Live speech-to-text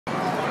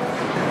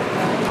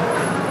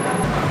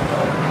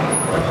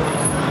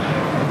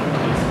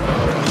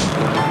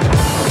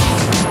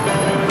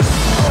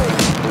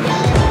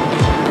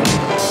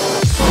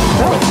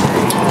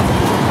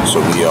So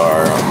we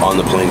are on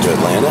the plane to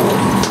Atlanta,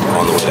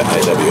 on the way to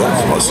IWF.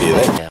 I'll see you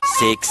there.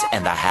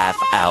 6.5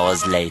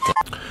 hours later.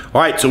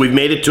 All right, so we've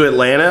made it to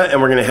Atlanta, and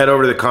we're gonna head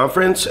over to the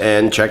conference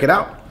and check it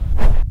out.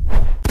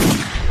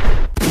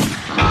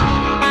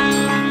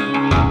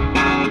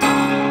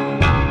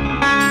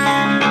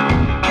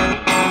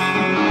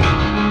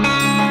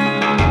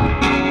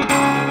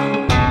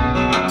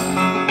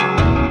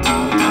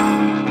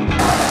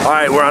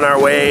 We're on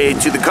our way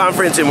to the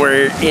conference and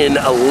we're in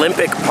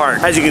Olympic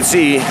Park. As you can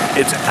see,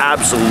 it's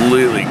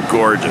absolutely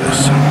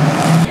gorgeous.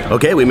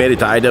 Okay, we made it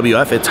to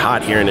IWF. It's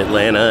hot here in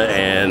Atlanta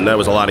and that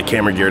was a lot of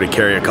camera gear to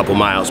carry a couple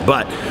miles,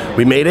 but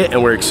we made it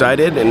and we're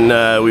excited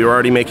and we were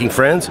already making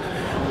friends.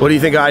 What do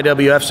you think of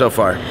IWF so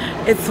far?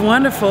 It's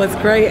wonderful, it's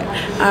great.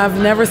 I've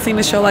never seen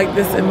a show like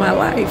this in my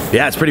life.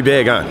 Yeah, it's pretty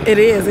big, huh? It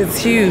is, it's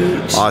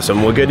huge.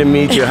 Awesome, well good to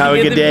meet you. Have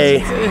a good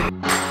day.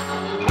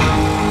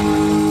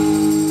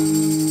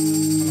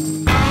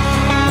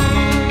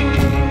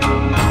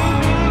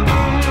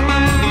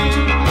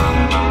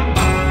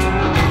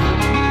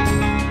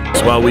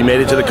 Well, we made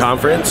it to the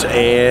conference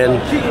and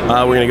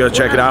we're gonna go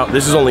check it out.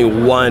 This is only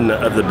one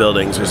of the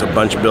buildings. There's a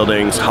bunch of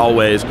buildings,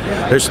 hallways,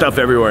 there's stuff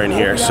everywhere in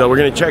here. So we're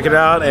gonna check it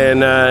out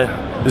and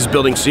this is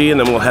building C and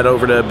then we'll head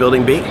over to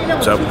building B.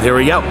 So here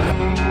we go.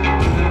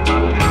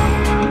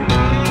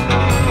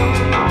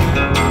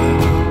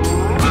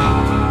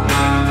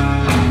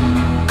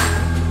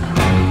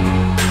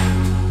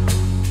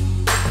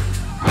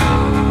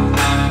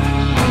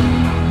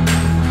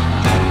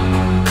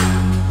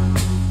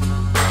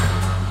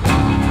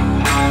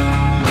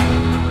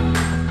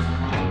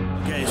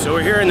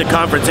 In the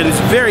conference, and it's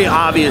very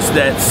obvious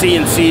that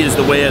CNC is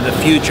the way of the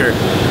future.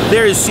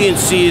 There's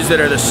CNCs that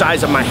are the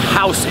size of my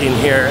house in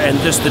here, and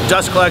just the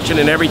dust collection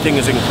and everything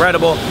is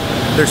incredible.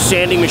 There's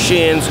sanding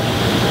machines,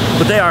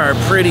 but they are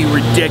pretty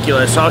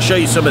ridiculous. I'll show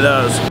you some of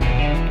those.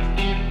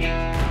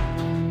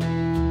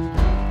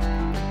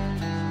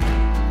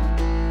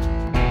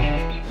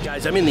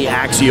 Guys, I'm in the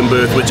Axiom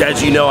booth, which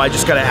as you know, I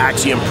just got an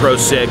Axiom Pro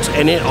 6,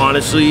 and it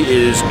honestly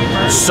is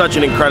such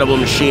an incredible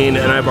machine,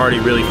 and I've already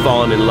really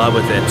fallen in love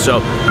with it. So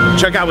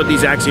check out what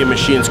these Axiom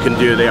machines can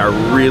do. They are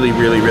really,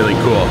 really, really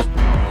cool.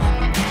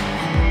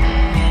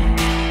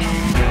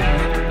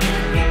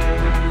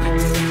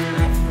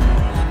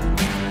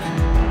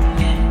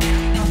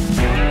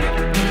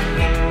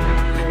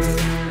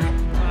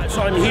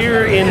 So I'm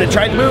here in the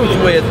Triton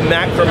booth with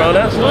Matt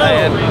Cremona,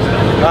 and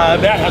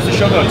Matt, how's the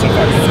show going so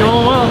far? It's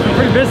going well. I'm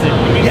pretty busy.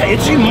 Yeah,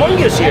 it's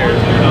humongous here.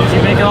 Did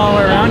you make it all the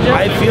way around yet?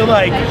 I feel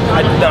like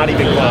I'm not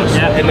even close.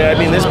 Yeah. And I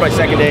mean, this is my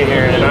second day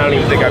here, and I don't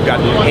even think I've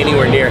gotten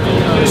anywhere near.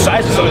 The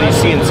size of some of these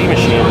CNC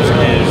machines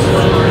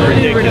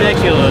is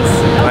ridiculous.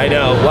 I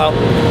know. Well,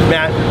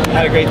 Matt,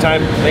 had a great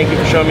time. Thank you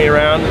for showing me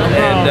around,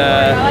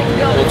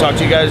 and we'll talk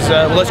to you guys.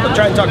 Well, let's go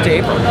try and talk to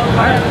April.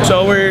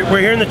 So we're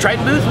here in the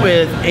Triton booth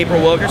with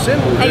April Wilkerson.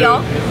 Hey,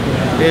 y'all.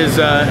 Is,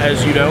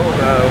 as you know,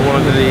 one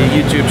of the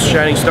YouTube's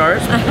shining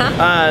stars.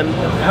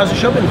 How's the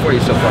show been for you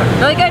so far?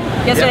 Really good.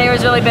 Yesterday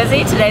was really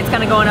busy. Today it's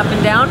kind of going up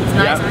and down. It's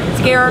nice.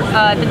 Scare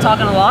been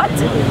talking a lot.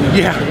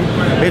 Yeah,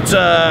 it's.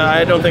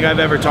 I don't think I've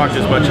ever talked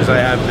as much as I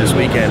have this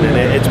weekend, and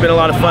it's been a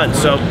lot of fun.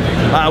 So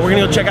we're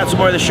gonna go check out some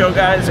more of the show,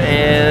 guys,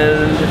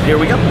 and here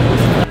we go.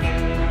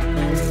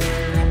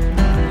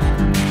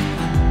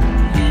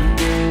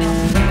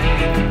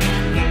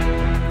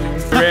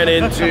 Ran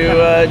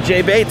into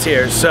Jay Bates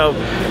here. So,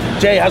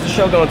 Jay, how's the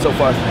show going so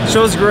far?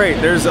 Show's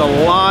great. There's a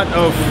lot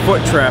of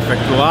foot traffic,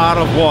 a lot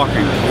of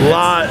walking.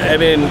 I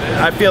mean,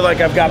 I feel like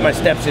I've got my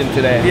steps in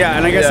today. Yeah,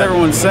 and I guess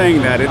everyone's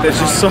saying that. It's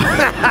just so,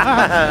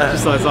 I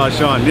saw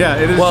Sean. Yeah,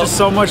 it is just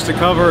so much to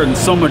cover and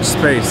so much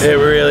space. It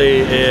really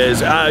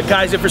is.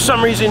 Guys, if for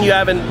some reason you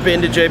haven't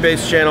been to Jay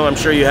Bates' channel, I'm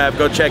sure you have.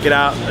 Go check it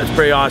out. It's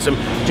pretty awesome.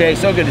 Jay,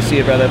 so good to see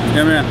you, brother.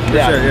 Yeah, man. For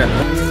sure,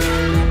 yeah.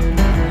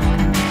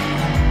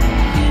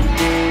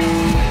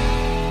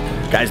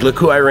 Guys, look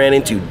who I ran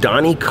into,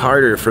 Donnie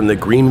Carter from the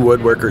Green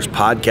Woodworkers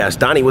podcast.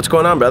 Donnie, what's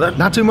going on, brother?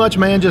 Not too much,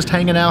 man, just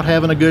hanging out,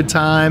 having a good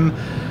time.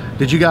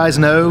 Did you guys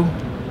know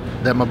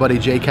that my buddy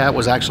J Cat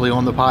was actually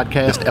on the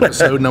podcast,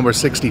 episode number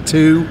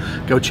 62?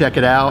 Go check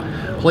it out.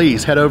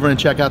 Please head over and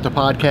check out the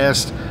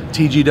podcast,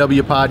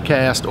 TGW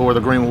podcast or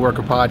the Green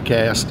Woodworker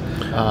podcast.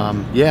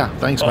 Yeah,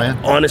 thanks, man.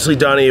 Honestly,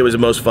 Donnie, it was the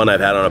most fun I've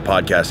had on a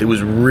podcast. It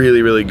was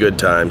really, really good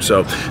time.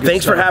 So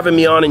thanks for having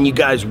me on, and you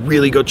guys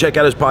really go check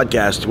out his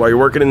podcast while you're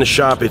working in the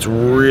shop. It's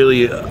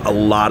really a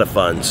lot of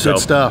fun. So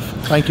good stuff.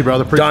 Thank you,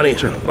 brother. Appreciate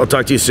Donnie, you. I'll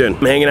talk to you soon.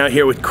 I'm hanging out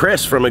here with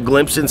Chris from A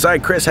Glimpse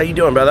Inside. Chris, how you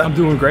doing, brother? I'm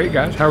doing great,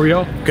 guys. How are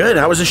y'all? Good.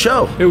 How was the show?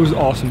 It was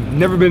awesome.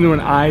 Never been to an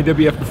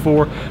IWF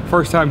before.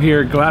 First time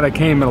here. Glad I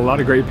came. Met a lot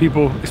of great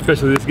people,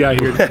 especially this guy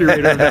here, the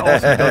curator of that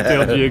awesome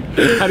dovetail jig.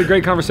 Had a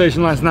great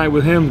conversation last night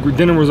with him.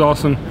 Dinner was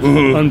awesome.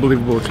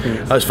 Unbelievable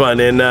experience. That was fun,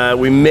 and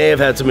we may have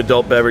had some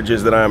adult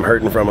beverages that I'm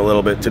hurting from a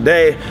little bit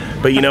today,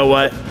 but you know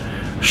what?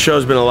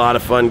 Show's been a lot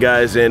of fun,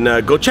 guys, and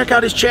go check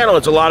out his channel.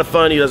 It's a lot of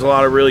fun. He does a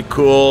lot of really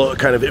cool,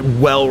 kind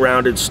of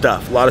well-rounded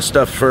stuff. A lot of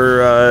stuff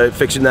for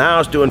fixing the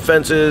house, doing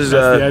fences,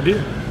 That's the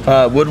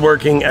idea.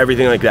 Woodworking,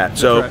 everything like that.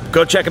 So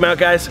go check him out,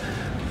 guys.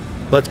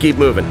 let's keep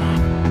moving.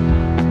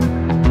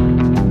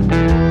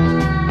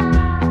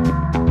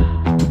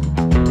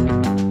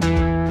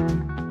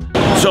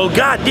 So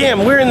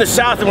goddamn, we're in the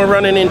South and we're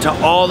running into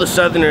all the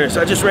Southerners.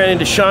 I just ran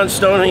into Sean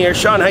Stone here.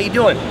 Sean, how you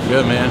doing?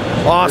 Good, man.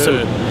 Awesome.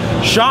 Good.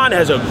 Sean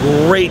has a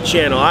great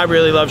channel. I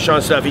really love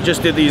Sean's stuff. He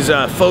just did these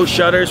faux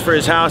shutters for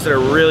his house that are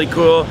really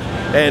cool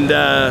and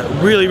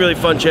really, really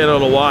fun channel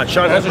to watch.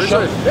 Sean, how's the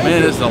show?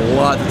 Man, it's a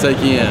lot to take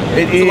in.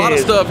 It's a lot of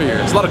stuff here.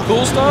 It's a lot of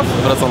cool stuff,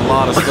 but it's a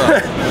lot of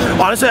stuff.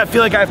 Honestly, I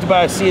feel like I have to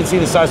buy a CNC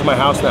the size of my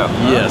house now.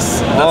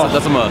 Yes,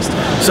 that's a must.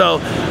 So,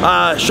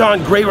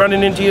 Sean, great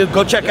running into you.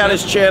 Go check out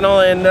his channel,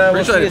 and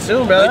we'll see you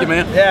soon, brother. Thank you,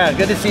 man. Yeah,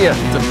 good to see you.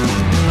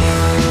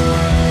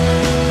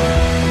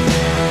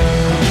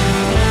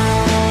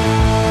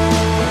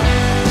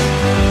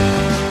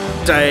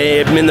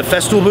 I'm in the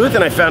festival booth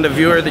and I found a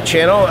viewer of the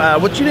channel.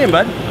 What's your name,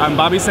 bud? I'm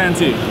Bobby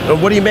Santee.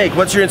 What do you make?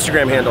 What's your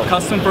Instagram handle?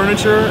 Custom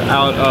furniture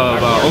out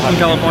of Oakland,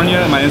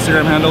 California. My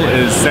Instagram handle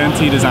is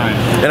Santee Design.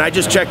 And I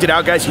just checked it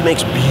out, guys. He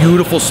makes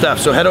beautiful stuff.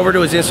 So head over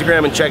to his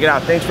Instagram and check it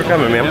out. Thanks for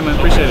coming, man. Yeah, man.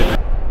 Appreciate it.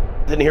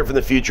 Didn't hear from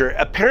the future.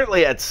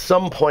 Apparently at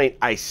some point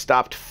I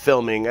stopped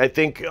filming. I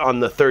think on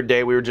the third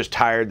day we were just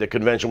tired. The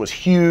convention was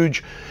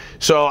huge.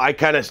 So I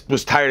kind of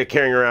was tired of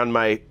carrying around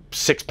my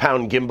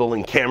 6-pound gimbal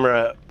and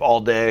camera all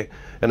day,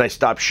 and I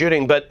stopped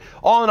shooting. But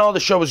all in all, the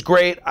show was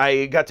great.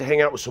 I got to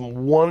hang out with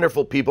some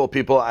wonderful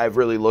people I've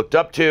really looked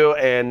up to,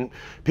 and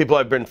people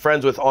I've been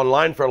friends with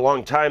online for a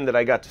long time that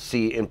I got to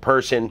see in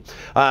person.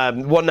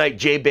 One night,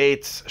 Jay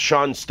Bates,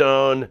 Sean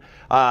Stone,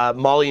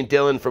 Molly and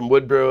Dylan from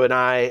Woodbrew, and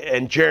I,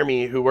 and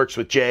Jeremy, who works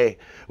with Jay,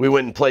 we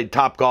went and played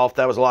Top Golf.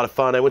 That was a lot of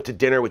fun. I went to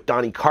dinner with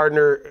Donnie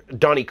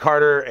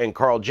Carter and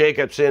Carl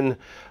Jacobson,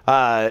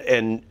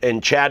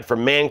 and Chad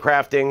from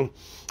Mancrafting.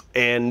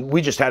 And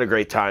we just had a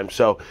great time.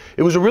 So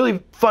it was a really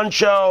fun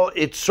show.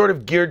 It's sort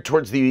of geared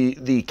towards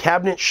the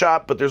cabinet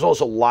shop, but there's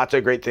also lots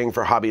of great things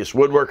for hobbyist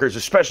woodworkers,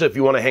 especially if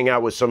you want to hang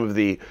out with some of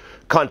the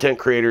content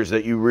creators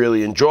that you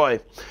really enjoy.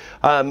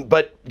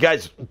 But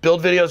guys,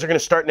 build videos are going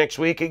to start next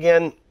week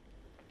again.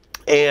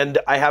 And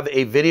I have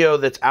a video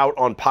that's out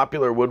on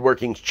Popular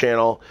Woodworking's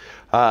channel.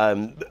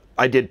 I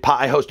hosted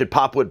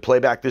Popwood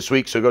Playback this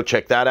week, so go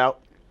check that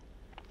out.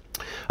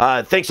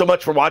 Thanks so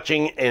much for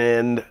watching,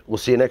 and we'll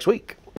see you next week.